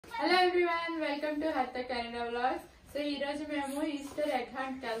Hello everyone, welcome to హర్త Canada vlogs. So ఈ రోజు మేము ఈస్టర్ ఎగ్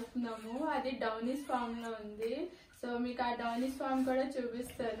హంట్ వెళ్తున్నాము. అది డౌనీస్ ఫామ్ లో ఉంది. సో మీకు ఆ డౌనీస్ ఫామ్ కూడా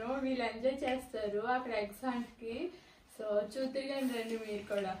చూపిస్తాను. వీళ్ళు ఎంజాయ్ చేస్తారు అక్కడ ఎగ్స్ హంట్ కి. సో చూద్దురుగాని రండి మీరు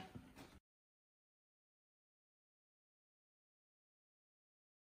కూడా.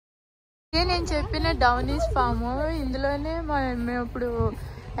 నేను చెప్పిన డౌనీస్ ఫామ్ ఇందులోనే మేము ఇప్పుడు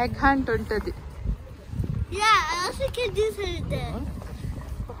ఎగ్ హంట్ ఉంటుంది. Yeah, I also can do something there.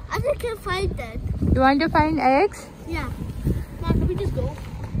 I also can find that. You want to find eggs? Yeah. Mom, can we just go?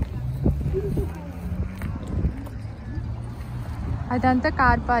 అదంతా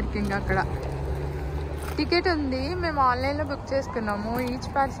కార్ పార్కింగ్. అక్కడ టికెట్ ఉంది. మేము ఆన్లైన్లో బుక్ చేసుకున్నాము.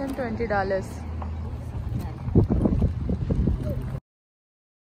 Each person $20.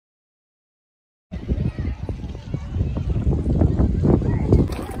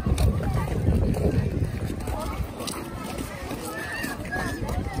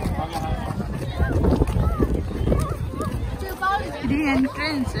 ఇది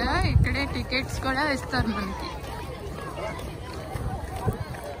entrance. ఇక్కడే tickets కూడా ఇస్తారు మనకి.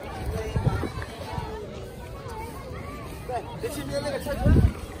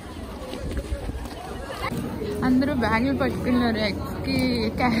 అందరూ బ్యాగులు పట్టుకున్నారు. ఎగ్కి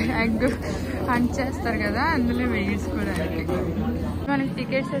ఎగ్ హంట్ చేస్తారు కదా, అందులో వేసుకోవడానికి. మనకి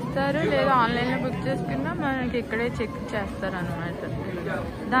టికెట్స్ ఇస్తారు, లేదా ఆన్లైన్లో బుక్ చేసుకున్నా మనకి ఇక్కడే చెక్ చేస్తారు అనమాట.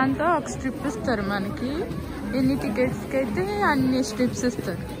 దాంతో ఒక స్ట్రిప్ ఇస్తారు మనకి. ఎన్ని టికెట్స్కి అయితే అన్ని స్ట్రిప్స్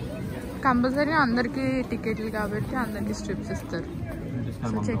ఇస్తారు. కంపల్సరీ అందరికి టికెట్లు కాబట్టి అందరికి స్ట్రిప్స్ ఇస్తారు.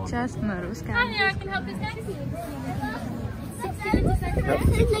 సో చెక్ చేస్తున్నారు. Scan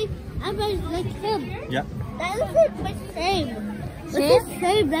Yeah. That looks like my same. It's the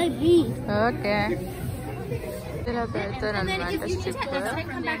same like me. Okay, ఇలా పెడతారు అనమాట స్ట్రిప్.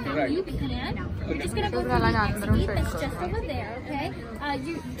 అలాగే అందరం పెట్టుకోవాలి.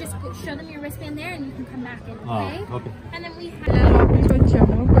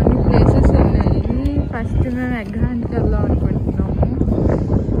 వచ్చాము. కొన్ని ప్లేసెస్ ఉన్నాయి. ఫస్ట్ మేము ఎగ్ హంట్కి వెళ్దాం అనుకుంటున్నాము.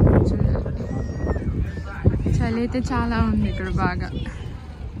 చలి అయితే చాలా ఉంది ఇక్కడ బాగా.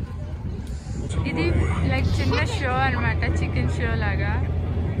 ఇది లైక్ చిన్న షో అనమాట, చికెన్ షో లాగా.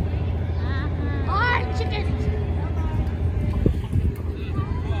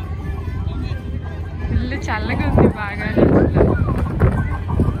 ఇల్లు చల్లగా ఉంది బాగా.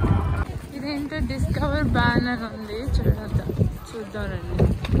 ఇదేంటో డిస్కవర్ బ్యానర్ ఉంది, చూద్దాం రండి.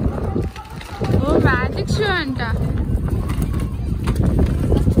 ఓ మ్యాజిక్ షో అంట.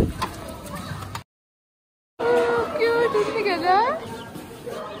 క్యూట్ ఉంది కదా.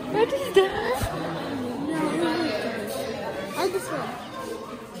 What is that? Oh, this one.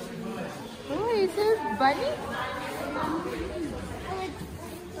 Oh, is it bunny?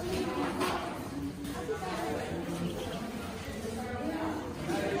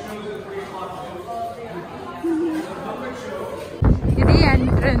 ఇది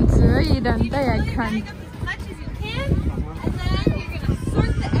ఎంట్రన్స్. ఇదంతా ఎగ్ హంట్.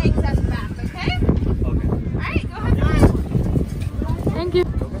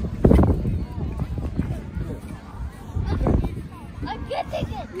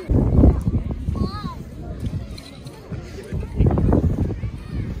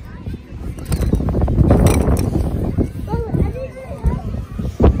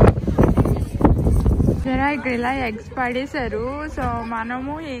 ఇక్కడ ఇలా ఎగ్స్ పడేశారు. సో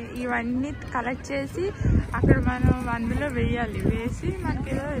మనము ఇవన్నీ కలెక్ట్ చేసి అక్కడ మనం అందులో వేయాలి. వేసి మనకి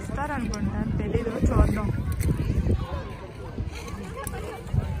ఏదో ఇస్తారు అనుకుంటాను, తెలీదు, చూద్దాం.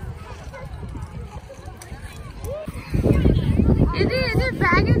 ఇది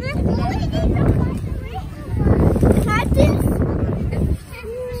బ్యాగ్. ఇది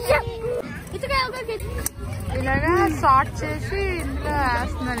ఇలాగా సార్ట్ చేసి ఇందులో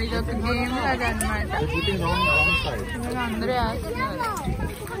వేస్తున్నారు. ఇది ఒక గేమ్ లాగా అనమాట. అందరూ వేస్తున్నారు.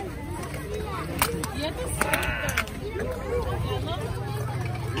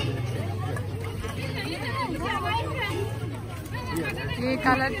 ఏ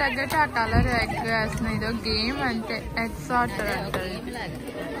కలర్ తగ్గట్టు ఆ కలర్ ఎగ్ వేస్తున్నాయి. ఇదో గేమ్ అంటే ఎగ్ సార్టర్ అంటారు.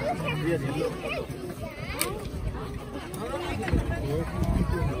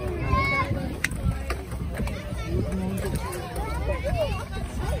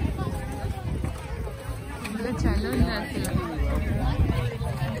 చాలా ఉంది అసలు.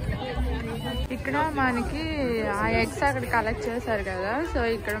 ఇక్కడ మనకి ఆ ఎగ్స్ అక్కడ కలెక్ట్ చేశారు కదా. సో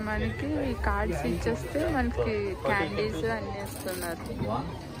ఇక్కడ మనకి కార్డ్స్ ఇచ్చేస్తే మనకి క్యాండీస్ అన్ని ఇస్తున్నారు.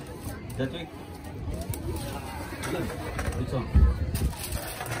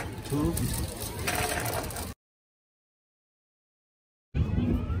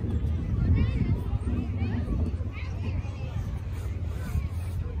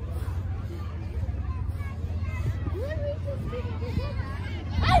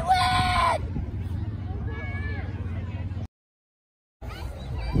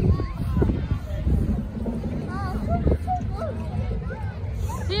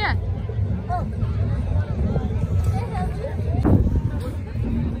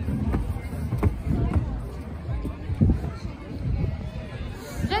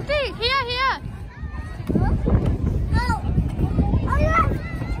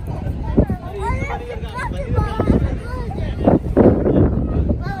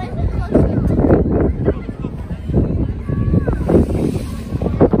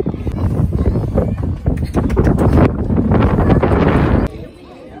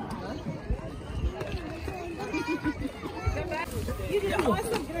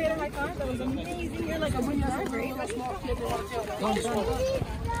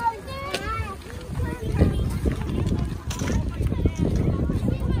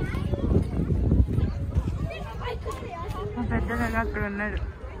 అక్కడ ఉన్నాడు.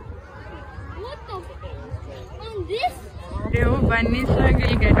 And this? ఏవో బన్నీస్ లాగా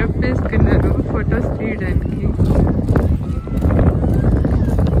ఈ గెటప్ వేసుకున్నారు ఫొటోస్ తీయడానికి.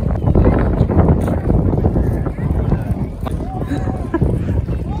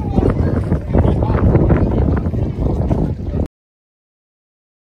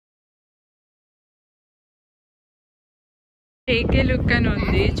 ఏకే లుక్ అని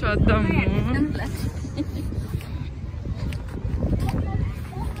ఉంది, చూద్దాము.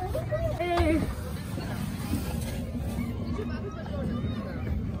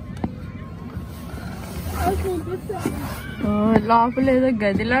 లోపల ఏదో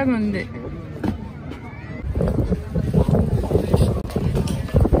గదిలాగా ఉంది.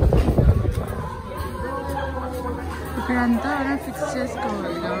 ఇక్కడంతా ఫిక్స్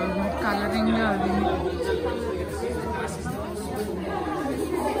చేసుకోవాలి కలరింగ్ అది.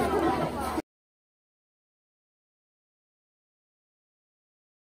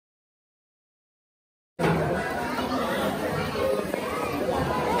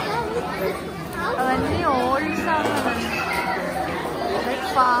 అవన్నీ ఓల్డ్ సామాన్, లైక్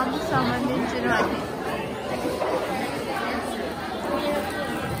ఫామ్ సంబంధించినవన్నీ.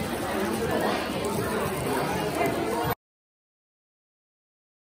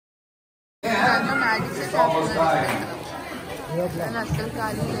 అసలు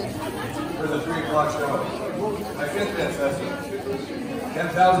ఖాళీ లేదు.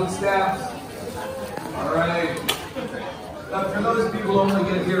 10,000 staffs. All right. Now, for those people who only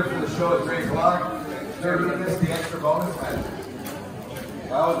get here for the show at 3 o'clock, they're going to miss the extra bonus magic.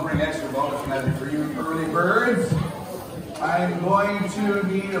 I always bring extra bonus magic for you early birds. I'm going to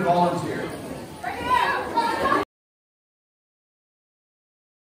need a volunteer.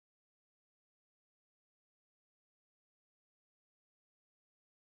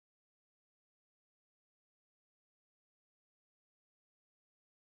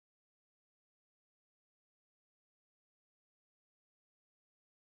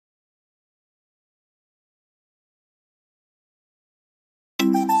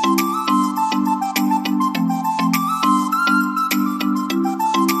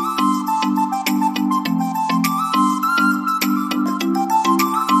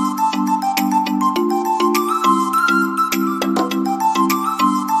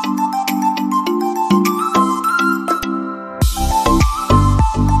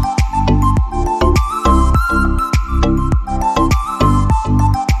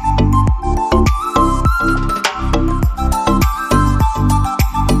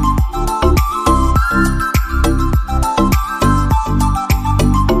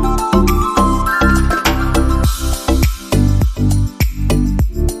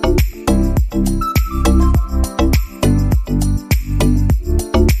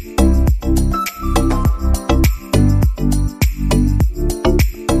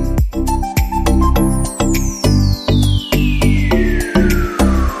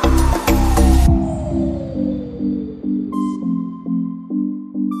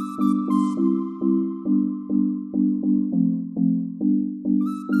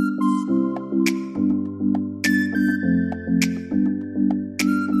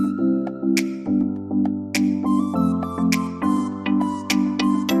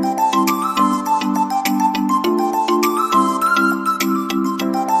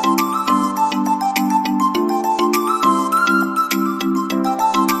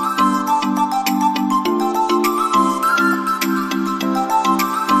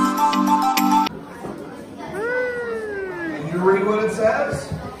 Read what it says.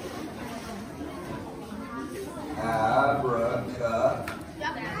 Abraca.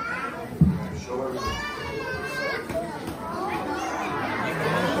 Show everything.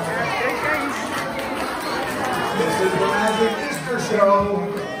 This is the Magic Easter Show.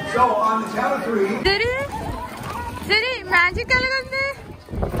 So on the count of 3. Siri, magic ఎలాగుంది?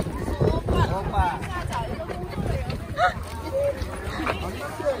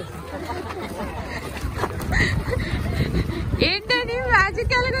 ఏంటని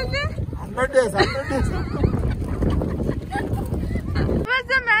magic ఎలాగుంది? 100 days. What's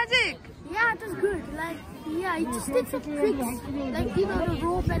the magic? Yeah, it was good. Like, yeah, it just did some tricks. Like, you know, the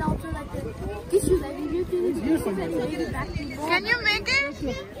rope and also like the tissue. Like, you do this and maybe back to the Can you make it?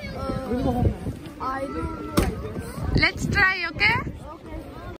 I don't know. Let's try, okay? Okay.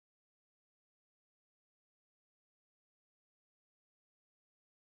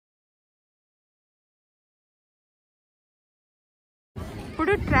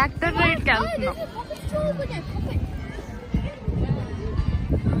 ఇప్పుడు tractor ride కి వెళ్తున్నాం.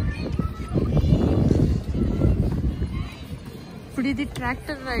 ఇప్పుడు ఇది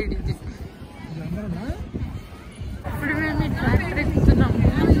tractor ride. ఇది ఇప్పుడు మేము ఈ tractor ఎక్కుతున్నాము.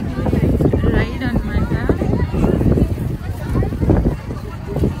 Ride అనమాట.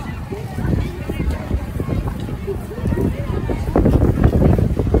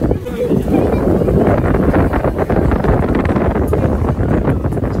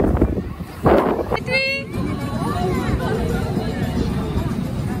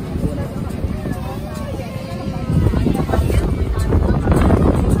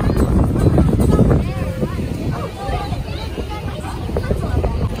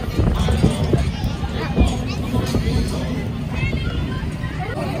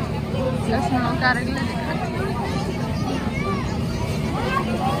 కరగలేదు ఇక్కడ.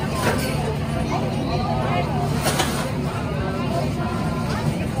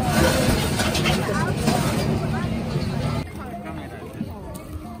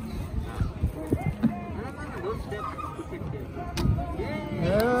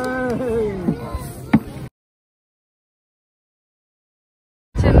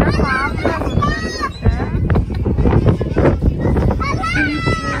 చిన్న ఫామ్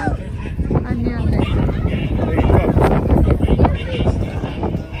అన్నీ ఉన్నాయి.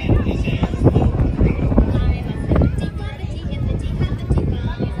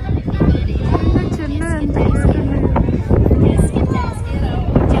 చిన్న ఎంత క్యూట్ ఉన్నాయి.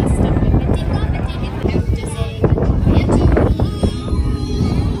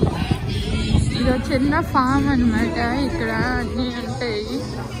 ఇది చిన్న ఫామ్ అనమాట. ఇక్కడ అన్నీ ఉంటాయి.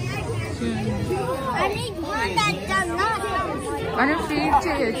 మనం ఫీడ్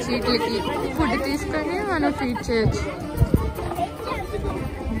చేయొచ్చు. వీటికి ఫుడ్ తీసుకొని మనం ఫీడ్ చేయొచ్చు.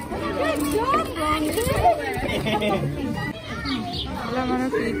 ఇలా మనం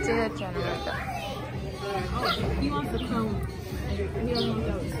ఫీడ్ చేయొచ్చు అనమాట.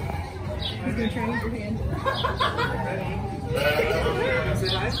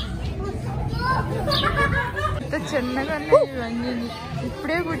 ఇంత చిన్నగా ఉన్నాయి ఇవన్నీ.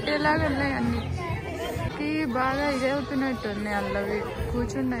 ఇప్పుడే పుట్టేలాగా ఉన్నాయి అన్ని. బాగా ఇదే అవుతున్నట్టు ఉన్నాయి. అల్లవి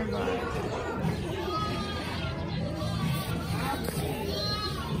కూర్చున్నాయి బాగా.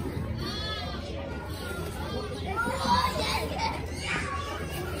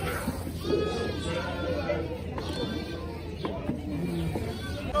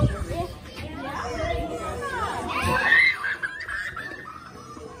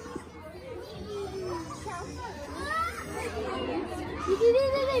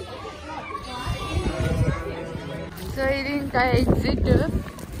 సో ఇది ఇంకా ఎగ్జిట్.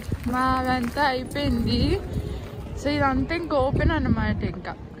 మాదంతా అయిపోయింది. సో ఇదంతా ఇంకా ఓపెన్ అన్నమాట.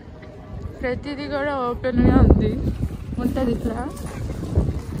 ఇంకా ప్రతిదీ కూడా ఓపెన్గా ఉంటుంది ఇక్కడ.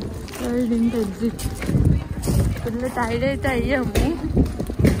 సో ఇది ఇంకా ఎగ్జిట్. ఫుల్ టైర్డ్ అయితే అయ్యాము.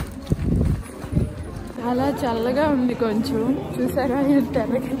 చాలా చల్లగా ఉంది. కొంచెం చూసారా ఎంత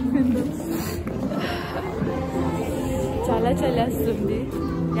తెల్లగైందో. చాలా చల్లేస్తుంది.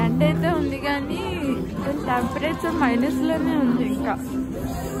 ఎండ అయితే ఉంది కానీ టెంపరేచర్ మైనస్లోనే ఉంది. ఇంకా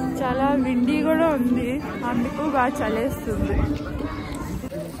చాలా విండీ కూడా ఉంది. అందుకు బాగా చలేస్తుంది.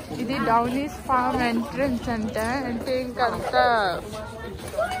 ఇది డౌనీస్ ఫామ్ ఎంట్రన్స్ అంట. అంటే ఇంకంతా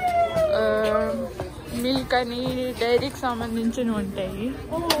మిల్క్ అని డైరీకి సంబంధించినవి ఉంటాయి.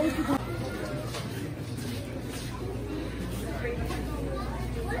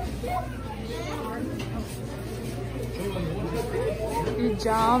 ఈ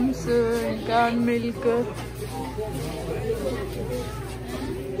జామ్స్ ఇంకా మిల్క్.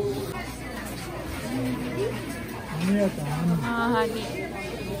 హనీ.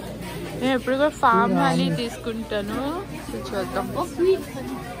 నేను ఎప్పుడు కూడా ఫామ్ హనీ తీసుకుంటాను. చూద్దాం.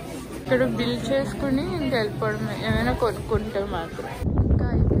 ఇక్కడ బిల్ చేసుకుని ఇంకా వెళ్ళిపోవడమే. ఏమైనా కొనుక్కుంటే మాత్రం. ఇంకా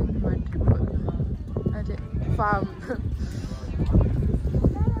అయిపోయింది మా ట్రిప్. అదే ఫామ్.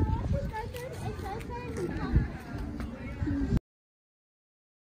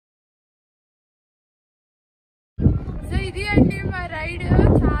 సో ఇది అండి మా రైడ్.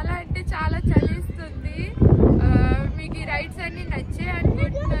 చాలా అంటే చాలా చలిస్తుంది. మీకు ఈ రైడ్స్ అన్ని నచ్చాయి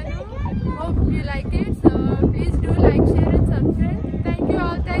అనుకుంటున్నాను. Hope you like it. So please do like, share and subscribe. Thank you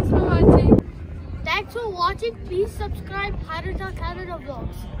all. Thanks for watching. Thanks for watching. Please subscribe Canada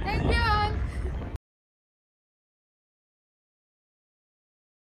Vlogs. Thank you all.